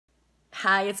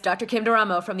Hi, it's Dr. Kim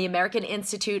Duramo from the American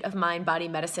Institute of Mind Body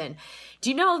Medicine. Do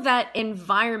you know that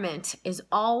environment is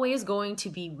always going to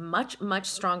be much, much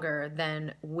stronger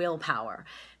than willpower?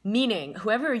 Meaning,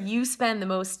 whoever you spend the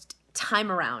most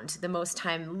time around, the most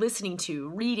time listening to,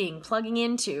 reading, plugging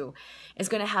into, is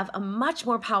going to have a much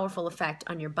more powerful effect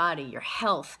on your body, your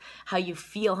health, how you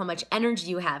feel, how much energy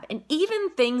you have, and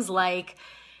even things like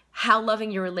how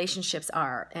loving your relationships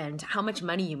are and how much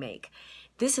money you make.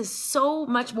 This is so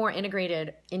much more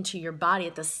integrated into your body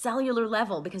at the cellular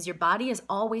level because your body is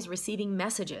always receiving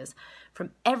messages from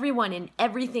everyone and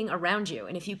everything around you.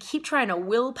 And if you keep trying to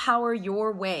willpower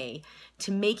your way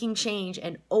to making change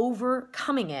and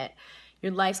overcoming it,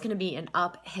 your life's going to be an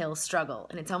uphill struggle,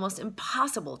 and it's almost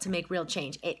impossible to make real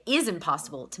change. It is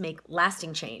impossible to make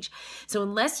lasting change. So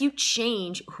unless you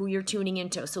change who you're tuning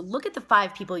into, so look at the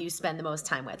 5 people you spend the most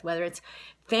time with, whether it's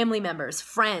family members,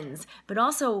 friends, but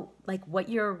also like what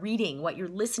you're reading, what you're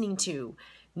listening to,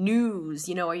 news,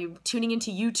 are you tuning into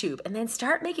YouTube? And then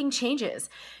start making changes.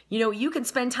 You can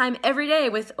spend time every day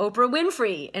with Oprah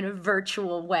Winfrey in a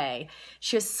virtual way.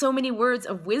 She has so many words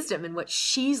of wisdom in what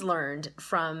she's learned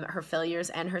from her failures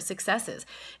and her successes.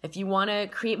 If you want to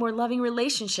create more loving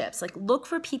relationships, look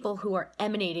for people who are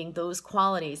emanating those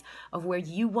qualities of where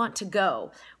you want to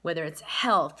go, whether it's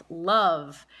health,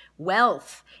 love,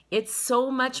 wealth. It's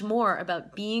so much more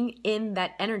about being in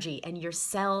that energy, and your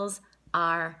cells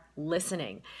are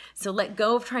listening. So let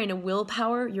go of trying to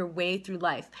willpower your way through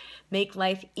life. Make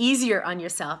life easier on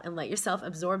yourself and let yourself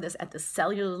absorb this at the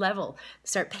cellular level.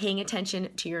 Start paying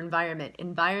attention to your environment.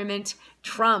 Environment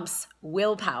trumps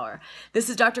willpower. This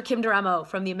is Dr. Kim Duramo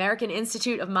from the American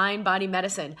Institute of Mind Body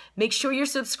Medicine. Make sure you're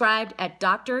subscribed at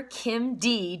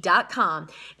drkimd.com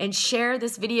and share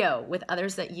this video with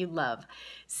others that you love.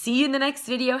 See you in the next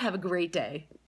video. Have a great day.